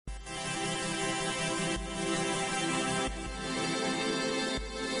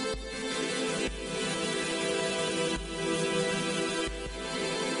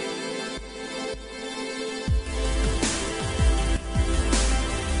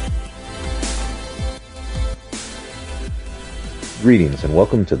Greetings and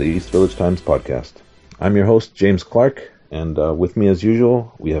welcome to the East Village Times podcast. I'm your host, James Clark, and with me as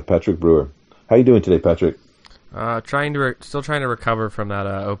usual, we have Patrick Brewer. How you doing today, Patrick? Still trying to recover from that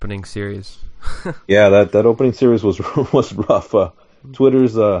opening series. Yeah, that opening series was rough.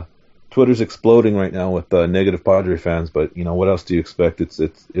 Twitter's exploding right now with negative Padre fans, but what else do you expect?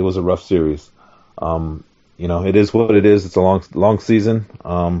 It was a rough series. It is what it is. It's a long season.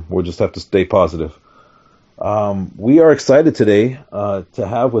 We'll just have to stay positive. We are excited today to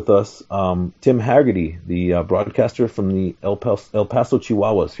have with us Tim Haggerty, the broadcaster from the El Paso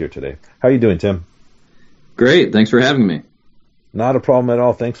Chihuahuas here today. How are you doing, Tim? Great. Thanks for having me. Not a problem at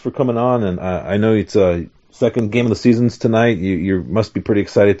all. Thanks for coming on. And I know it's second game of the seasons tonight. You must be pretty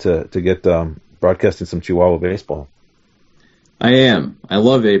excited to get broadcasting some Chihuahua baseball. I am. I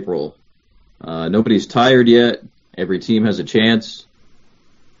love April. Nobody's tired yet. Every team has a chance.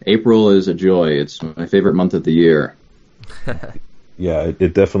 April is a joy. It's my favorite month of the year. Yeah,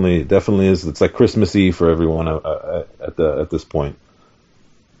 it definitely is. It's like Christmas Eve for everyone at this point.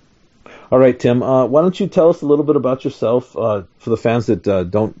 All right, Tim. Why don't you tell us a little bit about yourself for the fans that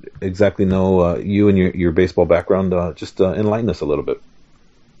don't exactly know you and your baseball background? Just enlighten us a little bit.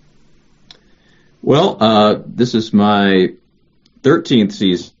 Well, this is my 13th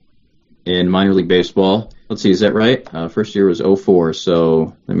season in minor league baseball. Let's see, is that right? First year was 2004,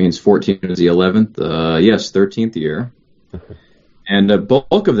 so that means 14 was the 11th. Yes, 13th year. And a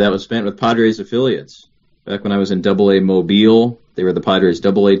bulk of that was spent with Padres affiliates. Back when I was in Double-A Mobile, they were the Padres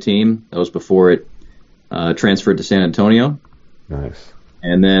Double-A team. That was before it transferred to San Antonio. Nice.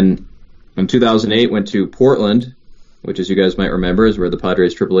 And then in 2008, went to Portland, which, as you guys might remember, is where the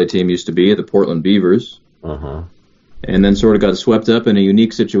Padres Triple-A team used to be, the Portland Beavers. Uh-huh. And then sort of got swept up in a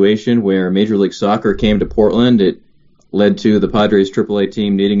unique situation where Major League Soccer came to Portland. It led to the Padres AAA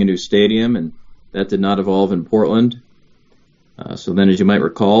team needing a new stadium, and that did not evolve in Portland. So then, as you might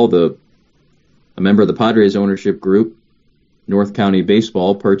recall, a member of the Padres ownership group, North County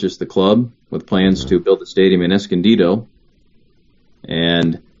Baseball, purchased the club with plans to build a stadium in Escondido.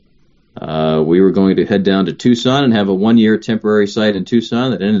 And we were going to head down to Tucson and have a one-year temporary site in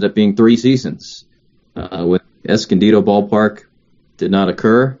Tucson that ended up being 3 seasons. With Escondido Ballpark did not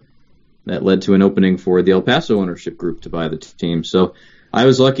occur. That led to an opening for the El Paso ownership group to buy the team. So I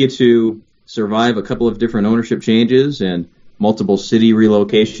was lucky to survive a couple of different ownership changes and multiple city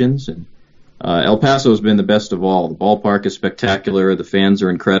relocations. And El Paso has been the best of all. The ballpark is spectacular. The fans are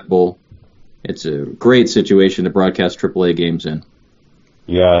incredible. It's a great situation to broadcast AAA games in.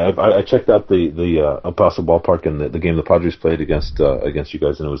 Yeah, I checked out the El Paso ballpark and the game the Padres played against you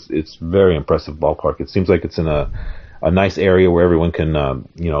guys, and it's very impressive ballpark. It seems like it's in a nice area where everyone can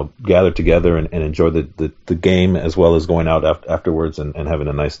gather together and enjoy the game as well as going out afterwards and having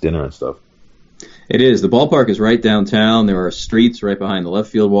a nice dinner and stuff. It is. The ballpark is right downtown. There are streets right behind the left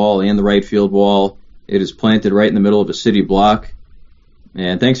field wall and the right field wall. It is planted right in the middle of a city block.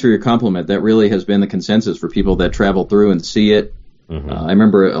 And thanks for your compliment. That really has been the consensus for people that travel through and see it. Mm-hmm. I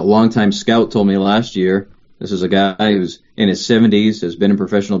remember a longtime scout told me last year, this is a guy who's in his 70s, has been in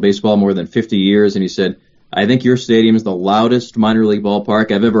professional baseball more than 50 years, and he said, I think your stadium is the loudest minor league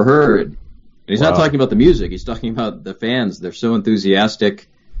ballpark I've ever heard. And he's not talking about the music, he's talking about the fans. They're so enthusiastic.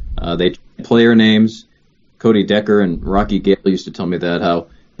 They chant player names. Cody Decker and Rocky Gale used to tell me that, how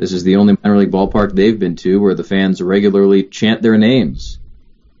this is the only minor league ballpark they've been to where the fans regularly chant their names.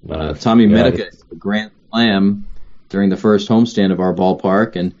 Tommy Medica hit the grand slam during the first homestand of our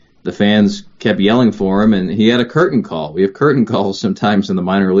ballpark, and the fans kept yelling for him, and he had a curtain call. We have curtain calls sometimes in the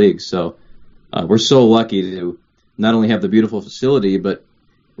minor leagues, so we're so lucky to not only have the beautiful facility, but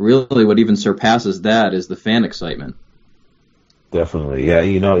really what even surpasses that is the fan excitement. Definitely, yeah.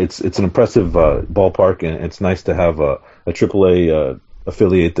 It's an impressive ballpark, and it's nice to have a AAA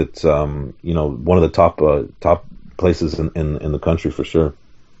affiliate that's one of the top places in the country for sure.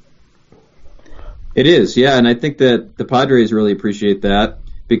 It is, yeah, and I think that the Padres really appreciate that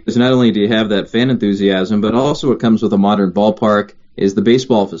because not only do you have that fan enthusiasm, but also what comes with a modern ballpark is the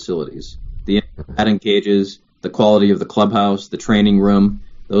baseball facilities, the batting cages, the quality of the clubhouse, the training room.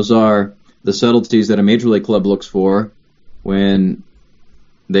 Those are the subtleties that a major league club looks for when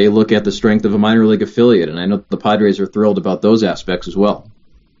they look at the strength of a minor league affiliate, and I know the Padres are thrilled about those aspects as well.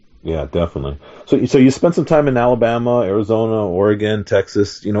 Yeah, definitely. So you spent some time in Alabama, Arizona, Oregon,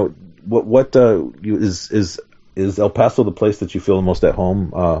 Texas. What is El Paso the place that you feel the most at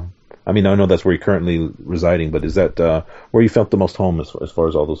home? I know that's where you're currently residing, but is that where you felt the most home as far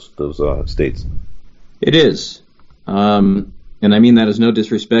as all those states? It is, and I mean that as no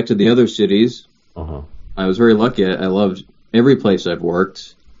disrespect to the other cities. Uh-huh. I was very lucky. I loved every place I've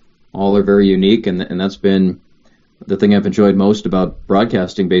worked. All are very unique, and that's been the thing I've enjoyed most about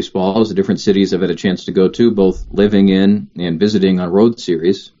broadcasting baseball is the different cities I've had a chance to go to, both living in and visiting on road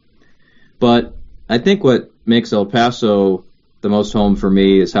series. But I think what makes El Paso the most home for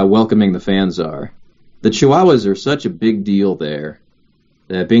me is how welcoming the fans are. The Chihuahuas are such a big deal there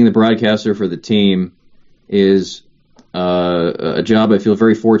that being the broadcaster for the team is a job I feel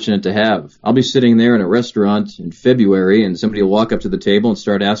very fortunate to have. I'll be sitting there in a restaurant in February, and somebody will walk up to the table and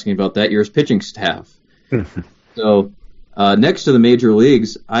start asking about that year's pitching staff. So next to the major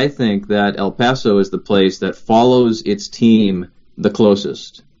leagues, I think that El Paso is the place that follows its team the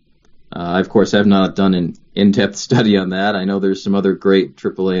closest. I, of course, have not done an in-depth study on that. I know there's some other great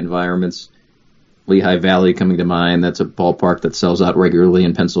AAA environments. Lehigh Valley coming to mind. That's a ballpark that sells out regularly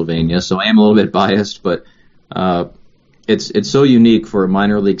in Pennsylvania. So I am a little bit biased, but it's so unique for a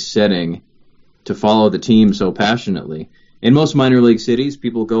minor league setting to follow the team so passionately. In most minor league cities,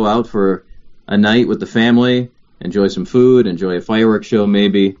 people go out for a night with the family, enjoy some food, enjoy a fireworks show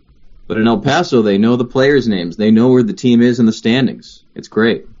maybe. But in El Paso, they know the players' names. They know where the team is in the standings. It's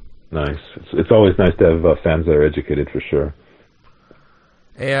great. Nice. It's always nice to have fans that are educated, for sure.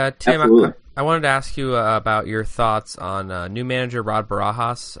 Hey, Tim, Absolutely. I wanted to ask you about your thoughts on new manager Rod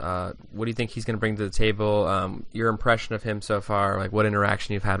Barajas. What do you think he's going to bring to the table? Your impression of him so far, like what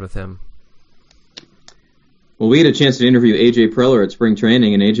interaction you've had with him? Well, we had a chance to interview A.J. Preller at spring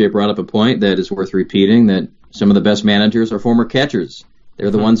training, and A.J. brought up a point that is worth repeating, that some of the best managers are former catchers.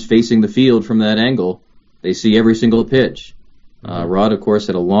 They're the ones facing the field from that angle. They see every single pitch. Rod, of course,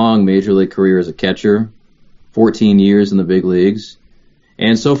 had a long major league career as a catcher, 14 years in the big leagues.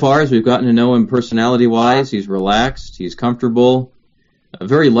 And so far, as we've gotten to know him personality-wise, he's relaxed, he's comfortable, a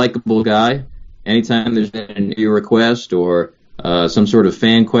very likable guy. Anytime there's an interview request or some sort of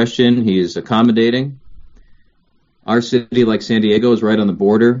fan question, he's accommodating. Our city, like San Diego, is right on the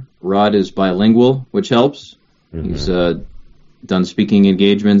border. Rod is bilingual, which helps. Mm-hmm. He's done speaking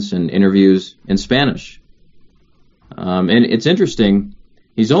engagements and interviews in Spanish. And it's interesting,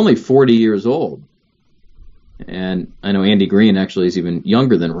 he's only 40 years old. And I know Andy Green actually is even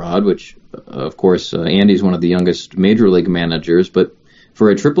younger than Rod, which, of course, Andy's one of the youngest major league managers. But for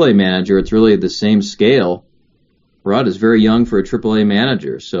a AAA manager, it's really the same scale. Rod is very young for a AAA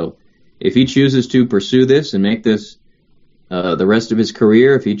manager. So if he chooses to pursue this and make this the rest of his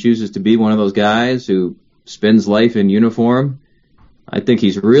career, if he chooses to be one of those guys who spends life in uniform, I think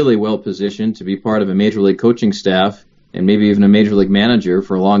he's really well positioned to be part of a major league coaching staff and maybe even a major league manager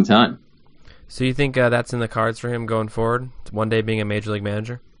for a long time. So you think that's in the cards for him going forward, one day being a major league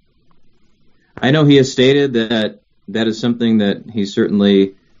manager? I know he has stated that that is something that he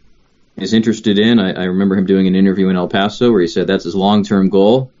certainly is interested in. I remember him doing an interview in El Paso where he said that's his long-term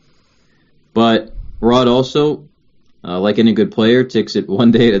goal. But Rod also, like any good player, takes it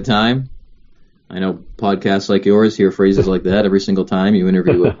one day at a time. I know podcasts like yours hear phrases like that every single time you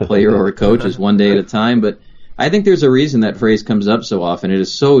interview a player or a coach is one day at a time, but I think there's a reason that phrase comes up so often. It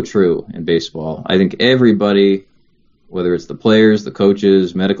is so true in baseball. I think everybody, whether it's the players, the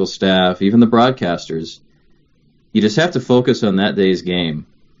coaches, medical staff, even the broadcasters, you just have to focus on that day's game.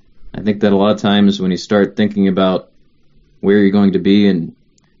 I think that a lot of times when you start thinking about where you're going to be in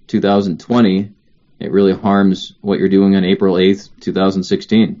 2020, it really harms what you're doing on April 8th,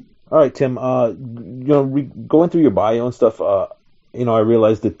 2016. All right, Tim. Going through your bio and stuff, I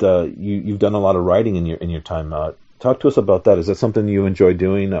realized that you've done a lot of writing in your time. Talk to us about that. Is that something you enjoy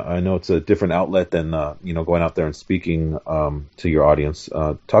doing? I know it's a different outlet than going out there and speaking to your audience.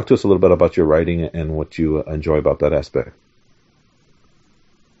 Talk to us a little bit about your writing and what you enjoy about that aspect.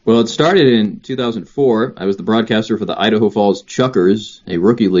 Well, it started in 2004. I was the broadcaster for the Idaho Falls Chuckers, a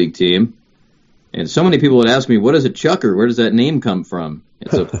rookie league team. And so many people would ask me, what is a chucker? Where does that name come from?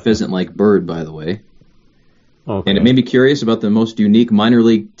 It's a pheasant-like bird, by the way. Okay. And it made me curious about the most unique minor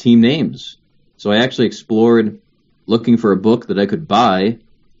league team names. So I actually explored looking for a book that I could buy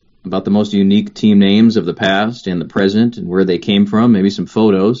about the most unique team names of the past and the present and where they came from, maybe some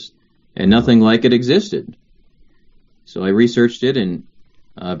photos, and nothing like it existed. So I researched it and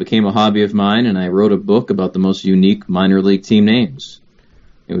became a hobby of mine, and I wrote a book about the most unique minor league team names.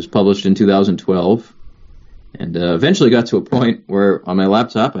 It was published in 2012, and eventually got to a point where on my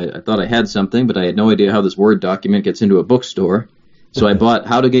laptop I thought I had something, but I had no idea how this Word document gets into a bookstore. So I bought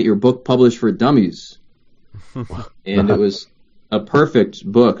How to Get Your Book Published for Dummies. And it was a perfect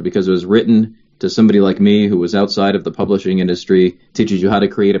book because it was written to somebody like me who was outside of the publishing industry, teaches you how to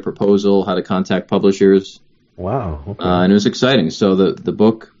create a proposal, how to contact publishers. Wow. Okay. And it was exciting. So the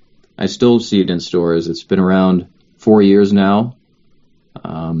book, I still see it in stores. It's been around 4 years now.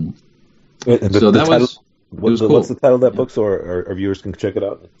 So that was... What's the title of that book so our viewers can check it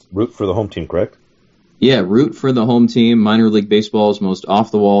out? It's Root for the Home Team, correct? Yeah, root for the home team, minor league baseball's most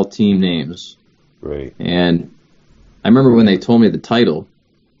off-the-wall team names. Right. And I remember when they told me the title,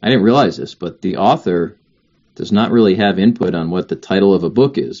 I didn't realize this, but the author does not really have input on what the title of a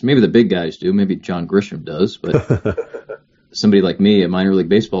book is. Maybe the big guys do. Maybe John Grisham does, but somebody like me, a minor league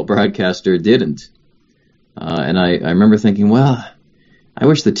baseball broadcaster, didn't. And I remember thinking, well, I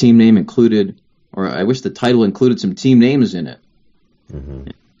wish the team name included, or I wish the title included some team names in it.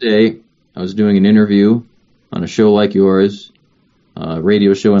 Mm-hmm. Today, I was doing an interview on a show like yours, a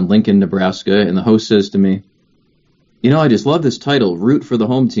radio show in Lincoln, Nebraska, and the host says to me, I just love this title, Root for the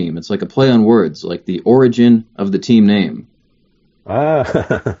Home Team. It's like a play on words, like the origin of the team name.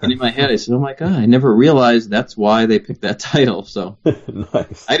 Ah. And in my head, I said, oh my God, I never realized that's why they picked that title. So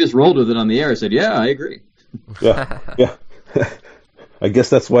Nice. I just rolled with it on the air. I said, yeah, I agree. Yeah. I guess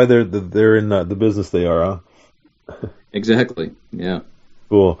that's why they're in the business they are, huh? Exactly. Yeah.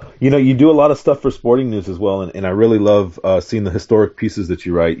 Cool. You do a lot of stuff for Sporting News as well, and I really love seeing the historic pieces that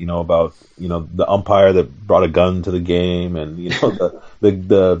you write. About the umpire that brought a gun to the game, and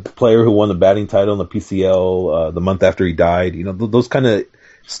the player who won the batting title in the PCL the month after he died. Those kind of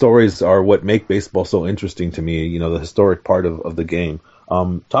stories are what make baseball so interesting to me. The historic part of the game.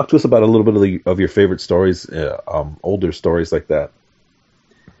 Talk to us about a little bit of your favorite stories, older stories like that.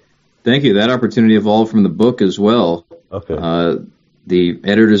 Thank you. That opportunity evolved from the book as well. Okay. The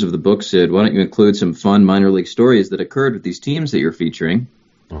editors of the book said, why don't you include some fun minor league stories that occurred with these teams that you're featuring?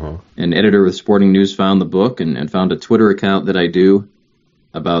 Uh-huh. An editor with Sporting News found the book and found a Twitter account that I do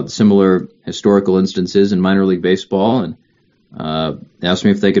about similar historical instances in minor league baseball, and asked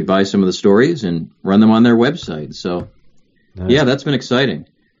me if they could buy some of the stories and run them on their website. So, Nice. Yeah, that's been exciting.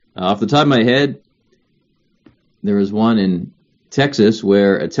 Off the top of my head, there was one in Texas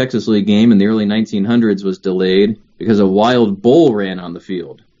where a Texas League game in the early 1900s was delayed because a wild bull ran on the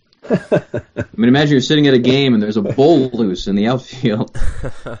field. Imagine you're sitting at a game and there's a bull loose in the outfield.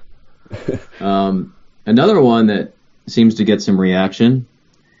 Another one that seems to get some reaction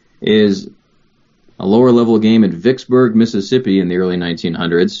is a lower level game in Vicksburg, Mississippi in the early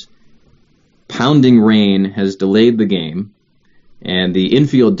 1900s. Pounding rain has delayed the game, and the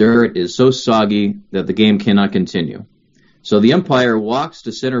infield dirt is so soggy that the game cannot continue. So the umpire walks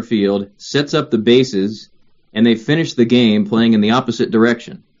to center field, sets up the bases, and they finish the game playing in the opposite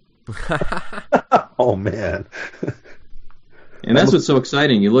direction. Oh, man. And that's what's so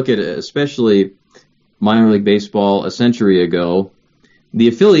exciting. You look at, especially minor league baseball a century ago, the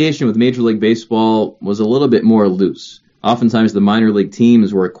affiliation with Major League Baseball was a little bit more loose. Oftentimes the minor league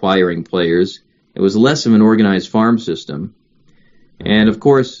teams were acquiring players. It was less of an organized farm system. And, of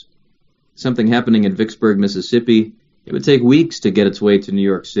course, something happening in Vicksburg, Mississippi, it would take weeks to get its way to New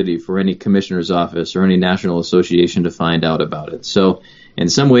York City for any commissioner's office or any national association to find out about it. So, in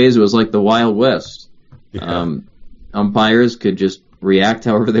some ways, it was like the Wild West. Yeah. Umpires could just react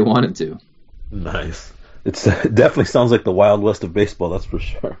however they wanted to. Nice. It definitely sounds like the Wild West of baseball, that's for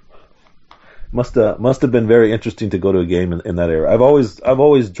sure. Must have been very interesting to go to a game in that era. I've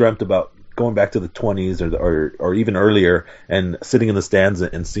always dreamt about going back to the 20s or even earlier and sitting in the stands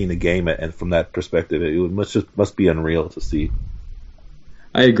and seeing a game, and from that perspective, it must be unreal to see.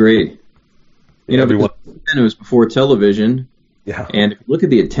 I agree. Because it was before television. Yeah. And if you look at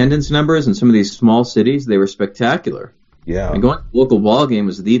the attendance numbers in some of these small cities, they were spectacular. Yeah. And going to a local ball game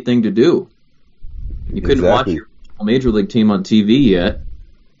was the thing to do. You couldn't watch your major league team on TV yet.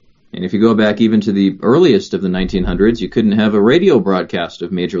 And if you go back even to the earliest of the 1900s, you couldn't have a radio broadcast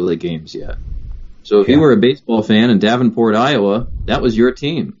of major league games yet. So if you were a baseball fan in Davenport, Iowa, that was your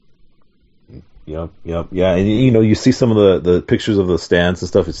team. Yep. Yeah, and you see some of the pictures of the stands and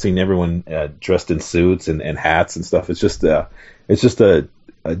stuff. It's seeing everyone dressed in suits and hats and stuff. It's just a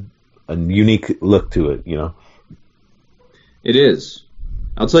unique look to it, It is.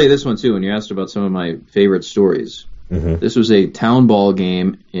 I'll tell you this one too. When you asked about some of my favorite stories, This was a town ball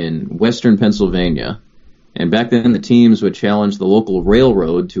game in western Pennsylvania, and back then the teams would challenge the local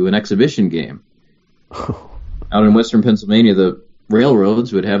railroad to an exhibition game. Out in western Pennsylvania, the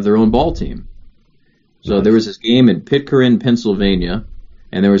railroads would have their own ball team. So there was this game in Pitcairn, Pennsylvania,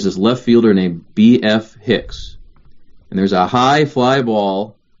 and there was this left fielder named B.F. Hicks. And there's a high fly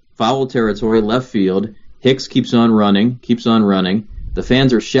ball, foul territory, left field. Hicks keeps on running. The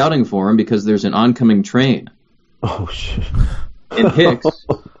fans are shouting for him because there's an oncoming train. Oh, shit. And Hicks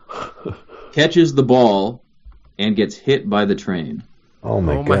catches the ball and gets hit by the train. Oh,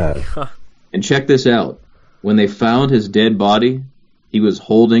 my God. And check this out. When they found his dead body, he was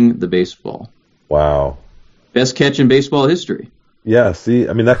holding the baseball. Wow. Best catch in baseball history. Yeah, see,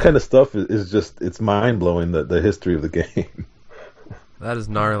 I mean, that kind of stuff is just, it's mind-blowing, the history of the game. That is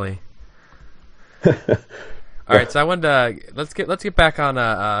gnarly. All right, so I wanted to let's get back on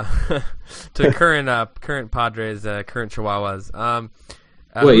to the current Padres, current Chihuahuas.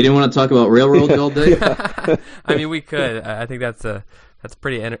 Wait, you didn't want to talk about railroads all day? I mean, we could. I think that's a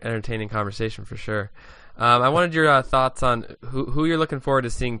pretty entertaining conversation for sure. I wanted your thoughts on who you're looking forward to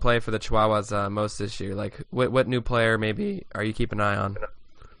seeing play for the Chihuahuas most this year. Like, what new player maybe are you keeping an eye on?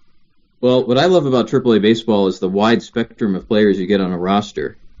 Well, what I love about AAA baseball is the wide spectrum of players you get on a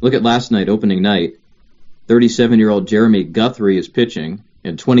roster. Look at last night, opening night. 37-year-old Jeremy Guthrie is pitching,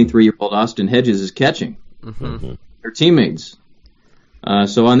 and 23-year-old Austin Hedges is catching. Mm-hmm. They're teammates.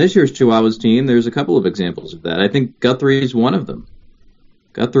 So on this year's Chihuahuas team, there's a couple of examples of that. I think Guthrie is one of them.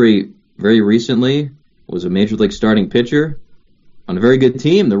 Guthrie, very recently, was a Major League starting pitcher on a very good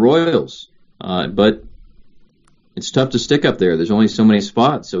team, the Royals. But it's tough to stick up there. There's only so many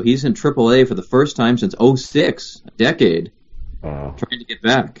spots. So he's in AAA for the first time since '06, a decade, trying to get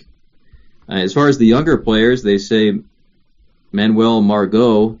back. As far as the younger players, they say Manuel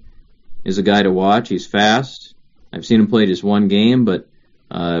Margot is a guy to watch. He's fast. I've seen him play just one game, but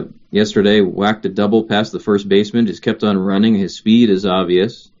yesterday whacked a double past the first baseman, just kept on running. His speed is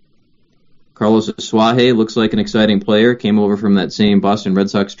obvious. Carlos Asuaje looks like an exciting player. Came over from that same Boston Red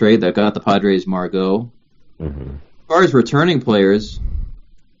Sox trade that got the Padres Margot. Mm-hmm. As far as returning players,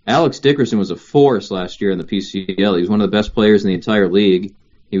 Alex Dickerson was a force last year in the PCL. He was one of the best players in the entire league.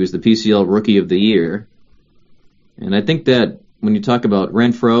 He was the PCL Rookie of the Year. And I think that when you talk about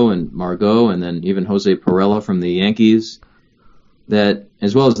Renfroe and Margot and then even Jose Perella from the Yankees, that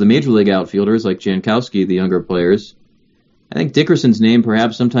as well as the Major League outfielders like Jankowski, the younger players, I think Dickerson's name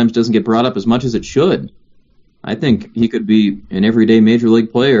perhaps sometimes doesn't get brought up as much as it should. I think he could be an everyday Major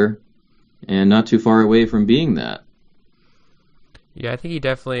League player and not too far away from being that. Yeah, I think he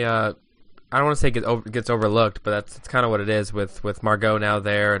definitely. I don't want to say gets overlooked, but that's kind of what it is with Margot now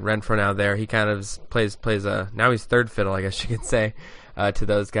there and Renfroe now there. He kind of plays a now he's third fiddle, I guess you could say, to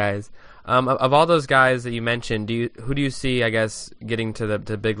those guys. Of all those guys that you mentioned, who do you see, I guess, getting to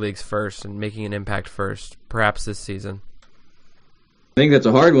the big leagues first and making an impact first, perhaps this season? I think that's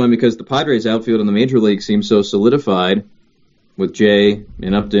a hard one because the Padres outfield in the Major League seems so solidified with Jay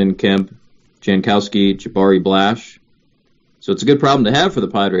and Upton, Kemp, Jankowski, Jabari Blash. So it's a good problem to have for the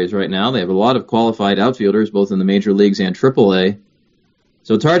Padres right now. They have a lot of qualified outfielders, both in the major leagues and AAA.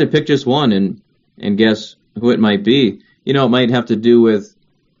 So it's hard to pick just one and guess who it might be. You know, it might have to do with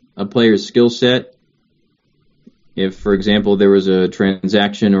a player's skill set. If, for example, there was a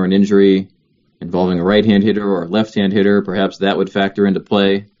transaction or an injury involving a right-hand hitter or a left-hand hitter, perhaps that would factor into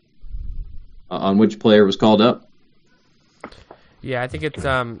play on which player was called up. Yeah, I think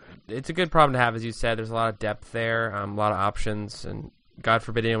it's a good problem to have, as you said. There's a lot of depth there, a lot of options, and God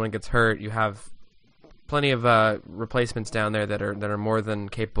forbid anyone gets hurt, you have plenty of replacements down there that are more than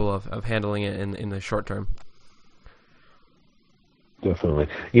capable of handling it in the short term. Definitely.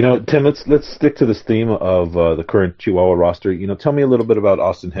 You know, Tim, let's stick to this theme of the current Chihuahua roster. You know, tell me a little bit about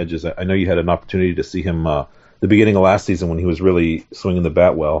Austin Hedges. I know you had an opportunity to see him the beginning of last season when he was really swinging the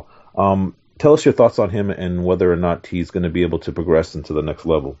bat well. Tell us your thoughts on him and whether or not he's going to be able to progress into the next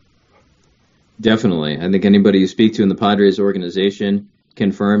level. Definitely. I think anybody you speak to in the Padres organization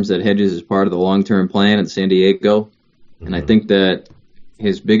confirms that Hedges is part of the long-term plan in San Diego. Mm-hmm. And I think that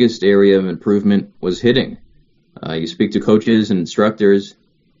his biggest area of improvement was hitting. You speak to coaches and instructors,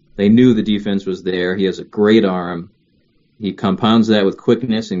 they knew the defense was there. He has a great arm. He compounds that with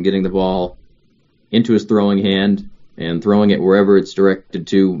quickness and getting the ball into his throwing hand and throwing it wherever it's directed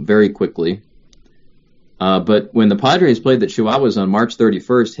to very quickly. But when the Padres played the Chihuahuas on March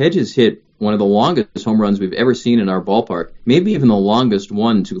 31st, Hedges hit one of the longest home runs we've ever seen in our ballpark, maybe even the longest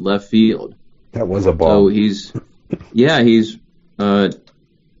one to left field. That was a ball. So he's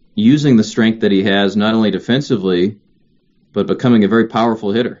using the strength that he has, not only defensively, but becoming a very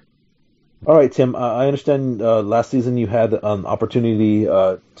powerful hitter. All right, Tim, I understand last season you had an opportunity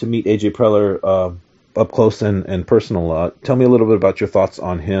to meet A.J. Preller up close and personal. Tell me a little bit about your thoughts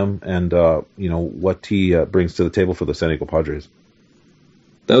on him and what he brings to the table for the San Diego Padres.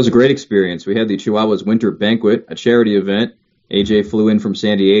 That was a great experience. We had the Chihuahuas Winter Banquet, a charity event. A.J. flew in from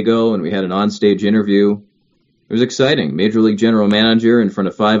San Diego, and we had an on-stage interview. It was exciting. Major League General Manager in front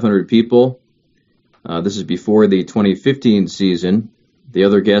of 500 people. This is before the 2015 season. The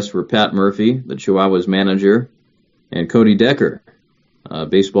other guests were Pat Murphy, the Chihuahuas manager, and Cody Decker,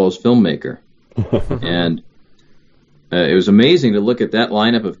 baseball's filmmaker. And it was amazing to look at that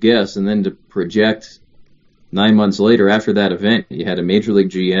lineup of guests and then to project 9 months later after that event. You had a Major League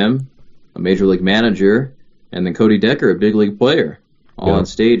GM, a Major League manager, and then Cody Decker, a big league player, all on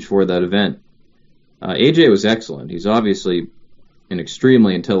stage for that event. AJ was excellent. He's obviously an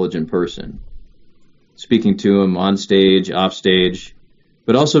extremely intelligent person. speaking to him on stage, off stage,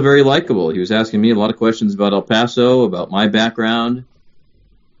 but also very likable. He was asking me a lot of questions about El Paso, about my background.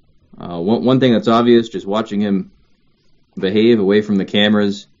 One thing that's obvious, just watching him behave away from the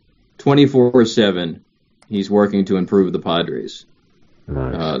cameras, 24/7, he's working to improve the Padres.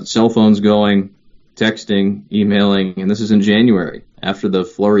 Nice. Cell phones going, texting, emailing, and this is in January, after the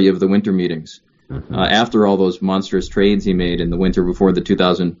flurry of the winter meetings, after all those monstrous trades he made in the winter before the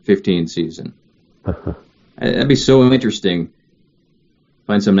 2015 season. That'd be so interesting.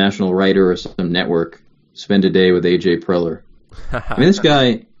 Find some national writer or some network, spend a day with A.J. Preller. I mean, this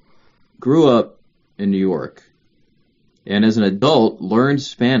guy grew up in New York, and as an adult learned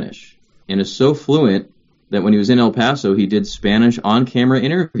Spanish, and is so fluent that when he was in El Paso, he did Spanish on-camera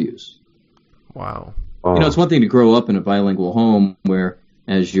interviews. Wow. You know, it's one thing to grow up in a bilingual home where,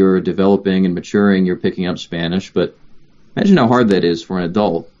 as you're developing and maturing, you're picking up Spanish, but imagine how hard that is for an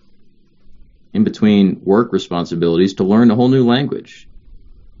adult in between work responsibilities to learn a whole new language.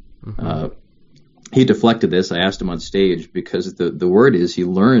 He deflected this. I asked him on stage because the word is he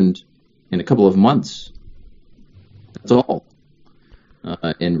learned in a couple of months. That's all.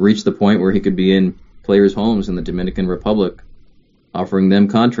 And reached the point where he could be in players' homes in the Dominican Republic offering them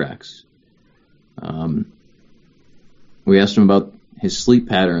contracts. We asked him about his sleep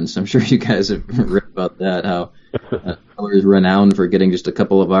patterns. I'm sure you guys have read about that, how Preller is renowned for getting just a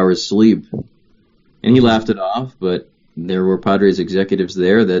couple of hours sleep. And he laughed it off, but there were Padres executives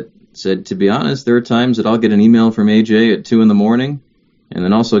there that said, to be honest, there are times that I'll get an email from AJ at 2 in the morning and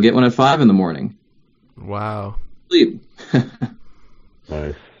then also get one at 5 in the morning. Wow. Sleep.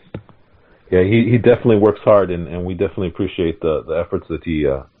 Nice. Yeah, he definitely works hard, and we definitely appreciate the efforts that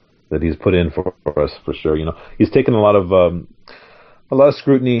he's put in for us, for sure. You know, he's taken a lot of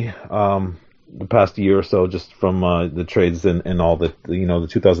scrutiny the past year or so, just from the trades and all that. You know, the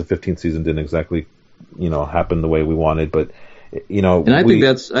 2015 season didn't exactly, happen the way we wanted, but and I think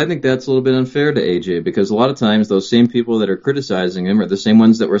that's a little bit unfair to AJ, because a lot of times those same people that are criticizing him are the same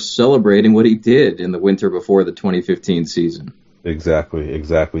ones that were celebrating what he did in the winter before the 2015 season. Exactly.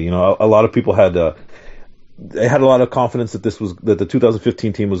 You know, a lot of people had a lot of confidence that the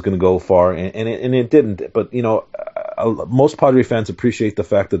 2015 team was going to go far, and it didn't. But most Padre fans appreciate the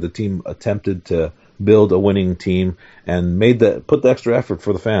fact that the team attempted to build a winning team and put the extra effort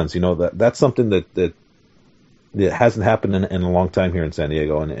for the fans. You know, that's something that hasn't happened in a long time here in San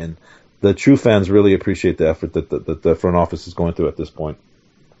Diego, and the true fans really appreciate the effort that the front office is going through at this point.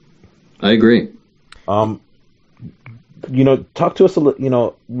 I agree. Talk to us a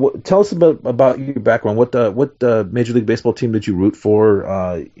little. Tell us about your background. What Major League Baseball team did you root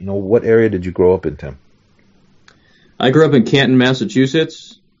for? What area did you grow up in, Tim? I grew up in Canton,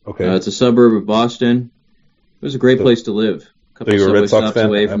 Massachusetts. Okay, it's a suburb of Boston. It was a great place to live. A couple so subway stops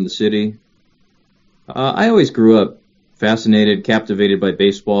away from the city. I always grew up fascinated, captivated by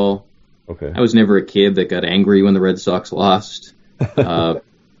baseball. Okay, I was never a kid that got angry when the Red Sox lost. I'm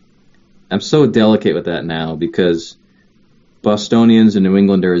so delicate with that now because Bostonians and New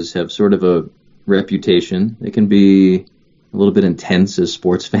Englanders have sort of a reputation. They can be a little bit intense as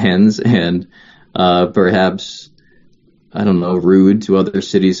sports fans and perhaps, rude to other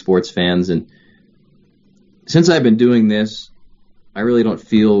cities' sports fans. And since I've been doing this, I really don't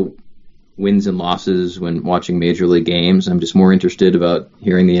feel wins and losses when watching Major League games. I'm just more interested about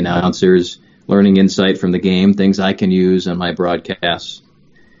hearing the announcers, learning insight from the game, things I can use on my broadcasts.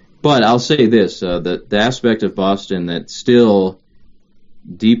 But I'll say this, the aspect of Boston that still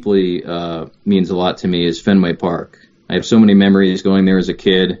deeply means a lot to me is Fenway Park. I have so many memories going there as a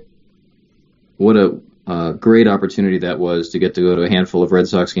kid. What a great opportunity that was to get to go to a handful of Red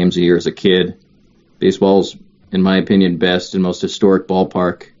Sox games a year as a kid. Baseball's, in my opinion, best and most historic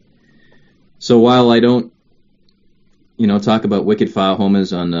ballpark. So while I don't, talk about wicked foul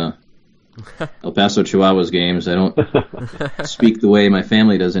homers on El Paso Chihuahuas games, I don't speak the way my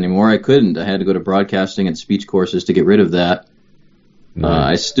family does anymore. I couldn't. I had to go to broadcasting and speech courses to get rid of that.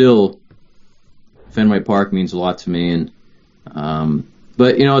 Fenway Park means a lot to me. And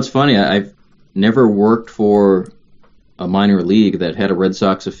but it's funny. I've never worked for a minor league that had a Red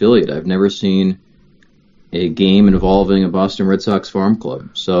Sox affiliate. I've never seen a game involving a Boston Red Sox farm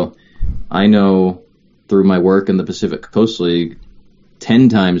club. So I know through my work in the Pacific Coast League 10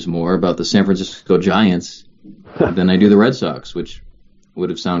 times more about the San Francisco Giants than I do the Red Sox, which would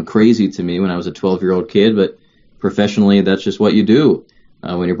have sounded crazy to me when I was a 12-year-old kid, but professionally that's just what you do.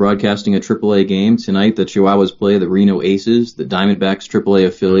 When you're broadcasting a AAA game tonight, the Chihuahuas play the Reno Aces, the Diamondbacks AAA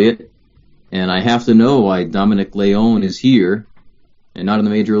affiliate, and I have to know why Dominic Leone is here and not in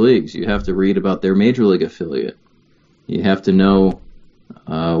the major leagues. You have to read about their major league affiliate. You have to know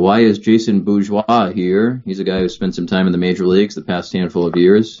Why is Jason Bourgeois here? He's a guy who spent some time in the major leagues the past handful of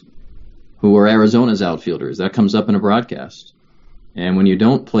years. Who are Arizona's outfielders? That comes up in a broadcast. And when you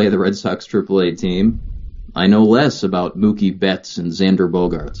don't play the Red Sox AAA team, I know less about Mookie Betts and Xander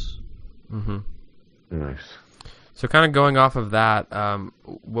Bogaerts. Mm-hmm. Nice. So kind of going off of that,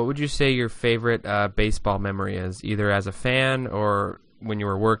 what would you say your favorite baseball memory is, either as a fan or when you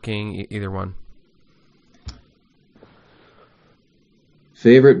were working, either one?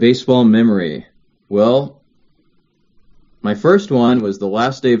 Favorite baseball memory? Well, my first one was the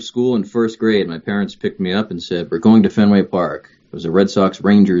last day of school in first grade. My parents picked me up and said, "We're going to Fenway Park." It was a Red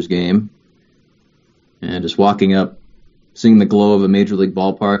Sox-Rangers game. And just walking up, seeing the glow of a Major League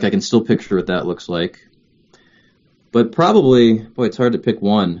ballpark, I can still picture what that looks like. But probably, boy, it's hard to pick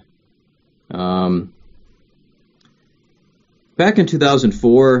one. Back in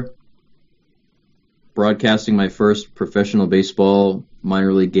 2004, broadcasting my first professional baseball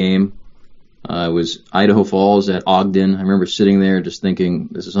minor league game, it was Idaho Falls at Ogden. I remember sitting there just thinking,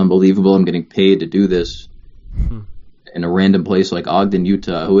 this is unbelievable. I'm getting paid to do this in a random place like Ogden,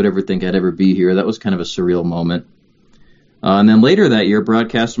 Utah. Who would ever think I'd ever be here? That was kind of a surreal moment. And then later that year,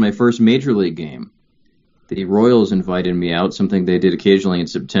 broadcast my first major league game. The Royals invited me out, something they did occasionally in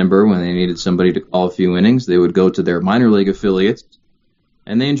September when they needed somebody to call a few innings. They would go to their minor league affiliates,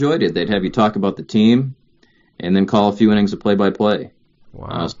 and they enjoyed it. They'd have you talk about the team and then call a few innings of play-by-play.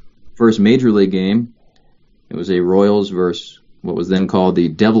 Wow. First major league game, it was a Royals versus what was then called the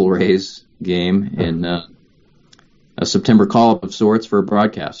Devil Rays game in a September call-up of sorts for a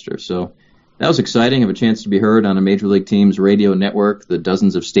broadcaster. So that was exciting. Have a chance to be heard on a major league team's radio network, the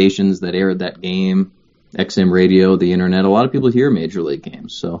dozens of stations that aired that game, XM radio, the internet. A lot of people hear major league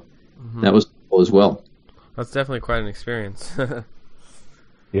games, so that was cool as well. That's definitely quite an experience.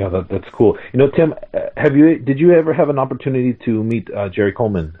 Yeah, that's cool. You know, Tim, did you ever have an opportunity to meet Jerry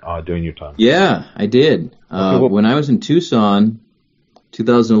Coleman during your time? Yeah, I did. When I was in Tucson,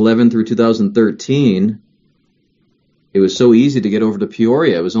 2011 through 2013, it was so easy to get over to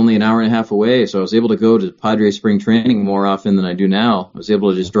Peoria. It was only an hour and a half away, so I was able to go to Padres spring training more often than I do now. I was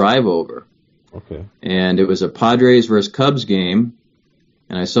able to just drive over. Okay. And it was a Padres versus Cubs game,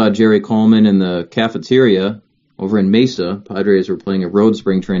 and I saw Jerry Coleman in the cafeteria over in Mesa. Padres were playing a road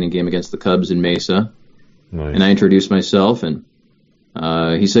spring training game against the Cubs in Mesa. Nice. And I introduced myself, and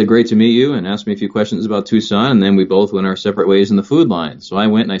he said, "Great to meet you," and asked me a few questions about Tucson, and then we both went our separate ways in the food line. So I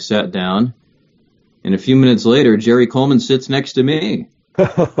went and I sat down, and a few minutes later, Jerry Coleman sits next to me.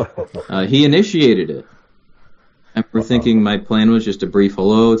 He initiated it. I remember thinking my plan was just a brief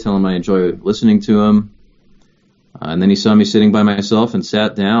hello, tell him I enjoy listening to him. And then he saw me sitting by myself and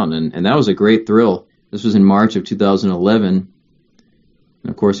sat down, and that was a great thrill. This was in March of 2011. And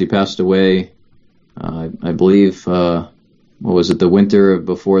of course, he passed away, I believe, what was it, the winter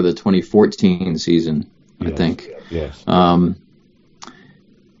before the 2014 season, I think. Yes. But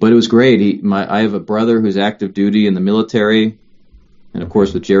it was great. I have a brother who's active duty in the military, and of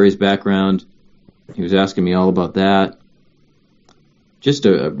course, with Jerry's background, he was asking me all about that. Just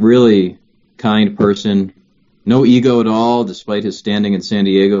a really kind person. No ego at all, despite his standing in San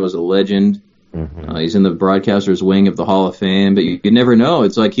Diego as a legend. Mm-hmm. He's in the broadcaster's wing of the Hall of Fame, but you never know.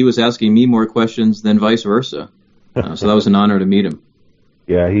 It's like he was asking me more questions than vice versa. So that was an honor to meet him.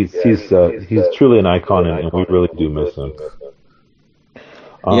 Yeah, he's truly an icon, and we really do miss him.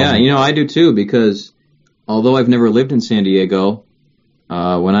 Yeah, I do too, because although I've never lived in San Diego,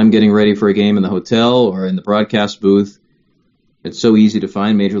 when I'm getting ready for a game in the hotel or in the broadcast booth, it's so easy to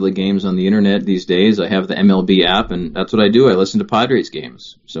find Major League games on the internet these days. I have the MLB app, and that's what I do. I listen to Padres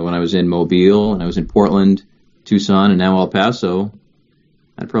games. So when I was in Mobile, and I was in Portland, Tucson, and now El Paso,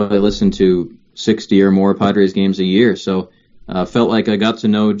 I'd probably listen to 60 or more Padres games a year. So felt like I got to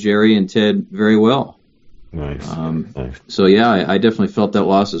know Jerry and Ted very well. Nice. Nice. So yeah, I definitely felt that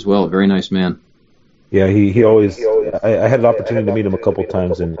loss as well. Very nice man. Yeah, he always. I had an opportunity to meet him a couple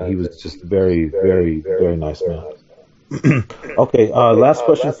times, and he was just very, very, very nice man. Okay, last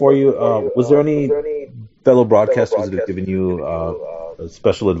question for you. Was there any fellow broadcasters that have given you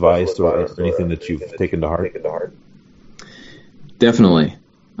special advice or anything that you've taken to heart? Definitely.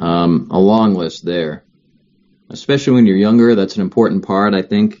 A long list there. Especially when you're younger, that's an important part, I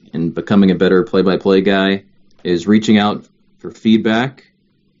think, in becoming a better play-by-play guy, is reaching out for feedback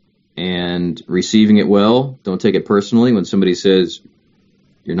and receiving it well. Don't take it personally when somebody says,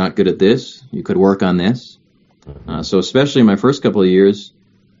 "You're not good at this, you could work on this." So especially in my first couple of years,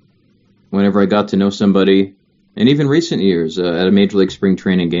 whenever I got to know somebody, and even recent years at a Major League spring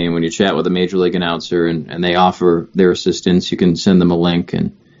training game, when you chat with a Major League announcer and they offer their assistance, you can send them a link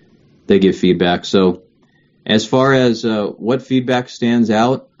and they give feedback. So As far as what feedback stands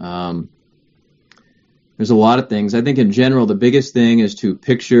out, there's a lot of things. I think in general, the biggest thing is to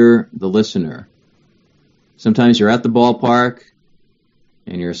picture the listener. Sometimes you're at the ballpark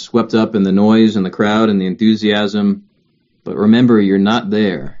and you're swept up in the noise and the crowd and the enthusiasm, but remember, you're not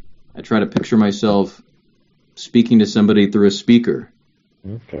there. I try to picture myself speaking to somebody through a speaker,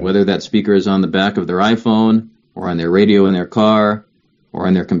 whether that speaker is on the back of their iPhone or on their radio in their car or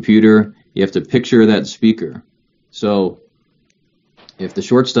on their computer. You have to picture that speaker. So if the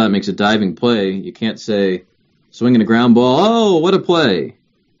shortstop makes a diving play, you can't say, swinging a ground ball, oh, what a play.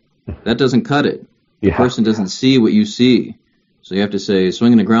 That doesn't cut it. The person doesn't see what you see. So you have to say,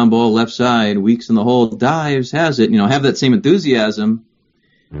 swinging a ground ball left side, Weeks in the hole, dives, has it. Have that same enthusiasm,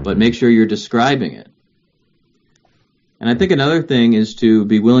 but make sure you're describing it. And I think another thing is to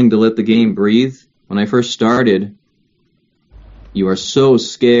be willing to let the game breathe. When I first started, you are so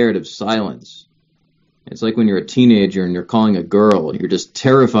scared of silence. It's like when you're a teenager and you're calling a girl. You're just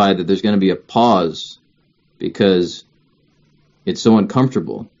terrified that there's going to be a pause because it's so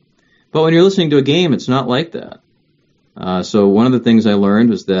uncomfortable. But when you're listening to a game, it's not like that. So one of the things I learned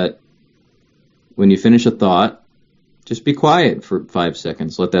was that when you finish a thought, just be quiet for 5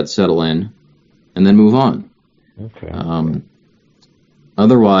 seconds, let that settle in, and then move on. Okay.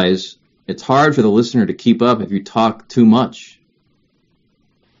 Otherwise, it's hard for the listener to keep up if you talk too much.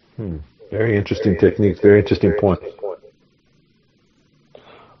 Very interesting techniques. Very interesting point.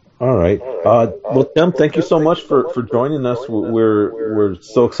 All right. Well, Tim, thank you so much for joining us. We're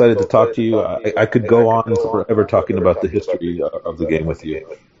so excited to talk to you. I could go on forever talking about the history of the game with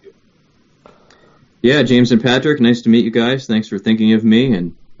you. Yeah, James and Patrick, nice to meet you guys. Thanks for thinking of me,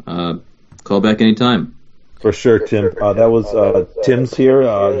 and call back anytime. For sure, Tim. That was Tim's here.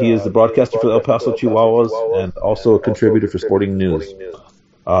 He is the broadcaster for the El Paso Chihuahuas and also a contributor for Sporting News.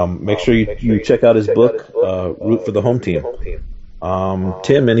 Make sure you check out his book, Root for the Home Team.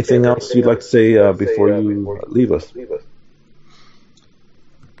 Tim, anything else you'd like to say before you leave us?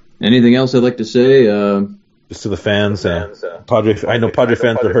 Anything else I'd like to say? Just to the fans. I know Padre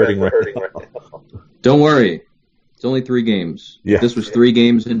fans are hurting right now. Don't worry. It's only 3 games. Yeah. If this was 3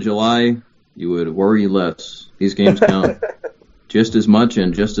 games in July, you would worry less. These games count just as much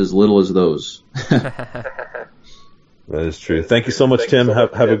and just as little as those. That is true. Thank you so much, Tim.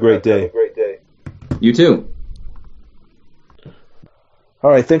 Have a great day. You too. All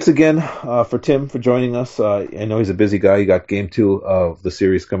right. Thanks again for Tim for joining us. I know he's a busy guy. You got game 2 of the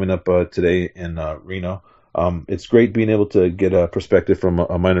series coming up today in Reno. It's great being able to get a perspective from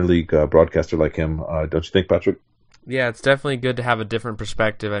a minor league broadcaster like him. Don't you think, Patrick? Yeah, it's definitely good to have a different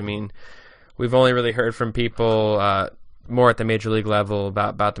perspective. I mean, we've only really heard from people more at the major league level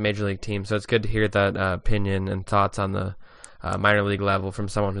about the major league team, so it's good to hear that opinion and thoughts on the minor league level from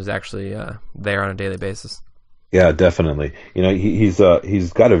someone who's actually there on a daily basis. Yeah, definitely. He's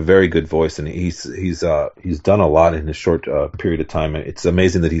got a very good voice, and he's done a lot in a short period of time. It's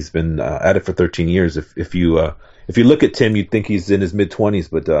amazing that he's been at it for 13 years. If you look at Tim, you'd think he's in his mid-20s,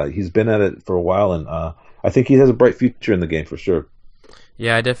 but he's been at it for a while, and I think he has a bright future in the game for sure.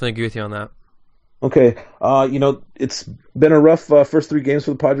 Yeah, I definitely agree with you on that. Okay, it's been a rough first 3 games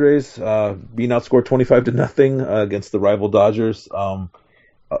for the Padres, being outscored 25-0 against the rival Dodgers.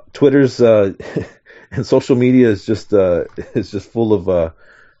 Twitter's and social media is just full of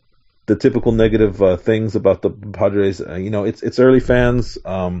the typical negative things about the Padres. It's early fans.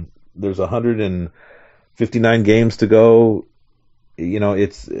 There's 159 games to go.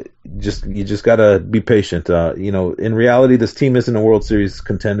 It's you just gotta be patient. In reality, this team isn't a World Series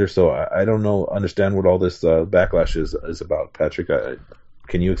contender, so I don't understand what all this backlash is about. Patrick,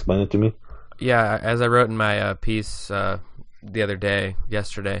 can you explain it to me? Yeah, as I wrote in my piece yesterday,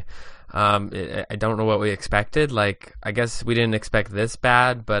 I don't know what we expected. Like, I guess we didn't expect this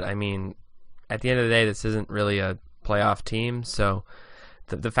bad, but I mean, at the end of the day, this isn't really a playoff team, so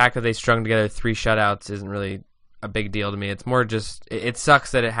the fact that they strung together 3 shutouts isn't really a big deal to me. It's more just, it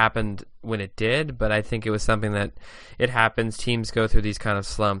sucks that it happened when it did, but I think it was something that it happens. Teams go through these kind of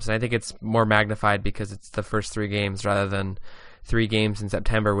slumps, and I think it's more magnified because it's the first 3 games rather than 3 games in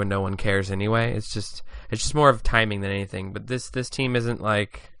September when no one cares anyway. It's just more of timing than anything. But this team isn't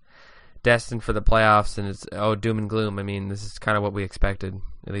like destined for the playoffs and it's doom and gloom. I mean, this is kind of what we expected,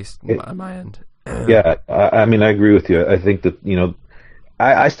 at least on my end. Yeah, I mean, I agree with you. I think that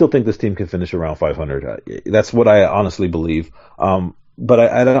I still think this team can finish around 500. That's what I honestly believe. But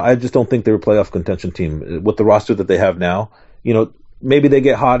I just don't think they're a playoff contention team with the roster that they have now. Maybe they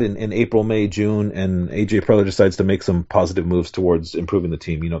get hot in April, May, June, and AJ Preller decides to make some positive moves towards improving the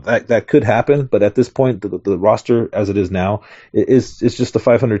team. That could happen. But at this point, the roster as it is now is just a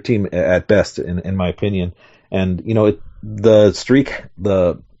 500 team at best, in my opinion. And the streak,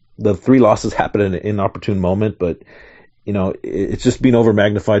 the 3 losses happened in an inopportune moment, but it's just being over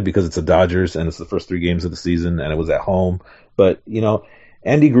magnified because it's the Dodgers and it's the first 3 games of the season and it was at home. But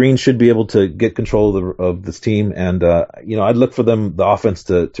Andy Green should be able to get control of this team, and I'd look for the offense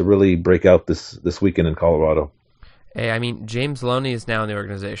to really break out this weekend in Colorado. Hey, I mean, James Loney is now in the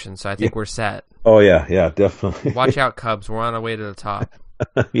organization, so I think we're set. Oh yeah, definitely. Watch out, Cubs. We're on our way to the top.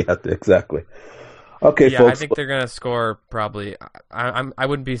 Yeah, exactly. Okay, yeah, folks. I think they're gonna score probably. I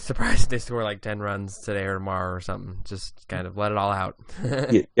wouldn't be surprised if they score like 10 runs today or tomorrow or something. Just kind of let it all out.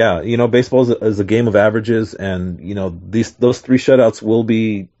 Yeah, baseball is a game of averages, and those 3 shutouts will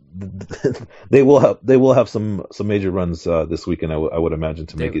be. They will have some major runs this weekend. I would imagine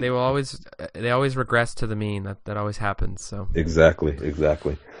to make it. They always regress to the mean. That always happens. So exactly.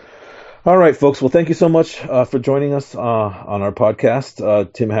 All right, folks. Well, thank you so much for joining us on our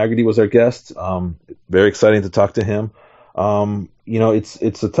podcast. Tim Haggerty was our guest. Very exciting to talk to him.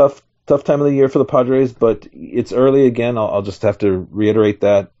 It's a tough time of the year for the Padres, but it's early again. I'll just have to reiterate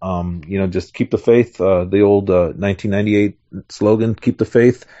that. Just keep the faith. The old 1998 slogan, "Keep the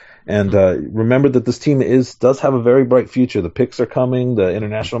faith." And remember that this team does have a very bright future. The picks are coming. The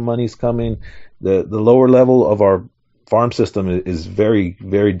international money's coming. The lower level of our farm system is very,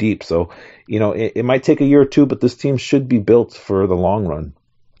 very deep. So, it might take a year or 2, but this team should be built for the long run.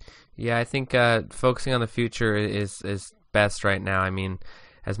 Yeah, I think focusing on the future is best right now. I mean,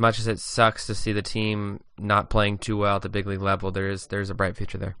 as much as it sucks to see the team not playing too well at the big league level, there's a bright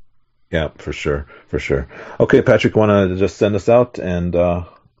future there. Yeah, for sure. Okay, Patrick, want to just send us out, and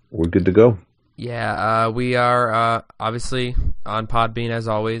we're good to go. Yeah, we are obviously on Podbean as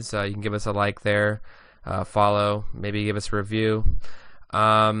always. You can give us a like there. Follow, maybe give us a review.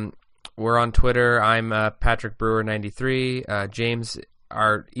 We're on Twitter. I'm Patrick Brewer 93. James,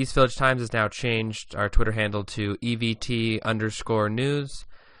 our East Village Times has now changed our Twitter handle to EVT_news.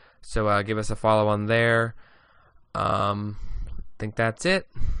 So give us a follow on there. I think that's it.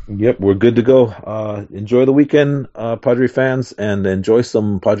 Yep, we're good to go. Enjoy the weekend, Padre fans, and enjoy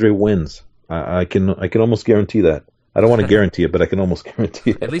some Padre wins. I can almost guarantee that. I don't want to guarantee it, but I can almost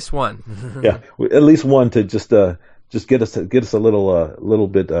guarantee it. At least one. Yeah, at least one to just get us a little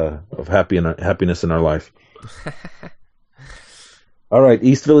bit of happiness in our life. All right,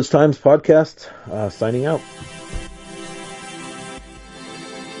 East Village Times podcast signing out.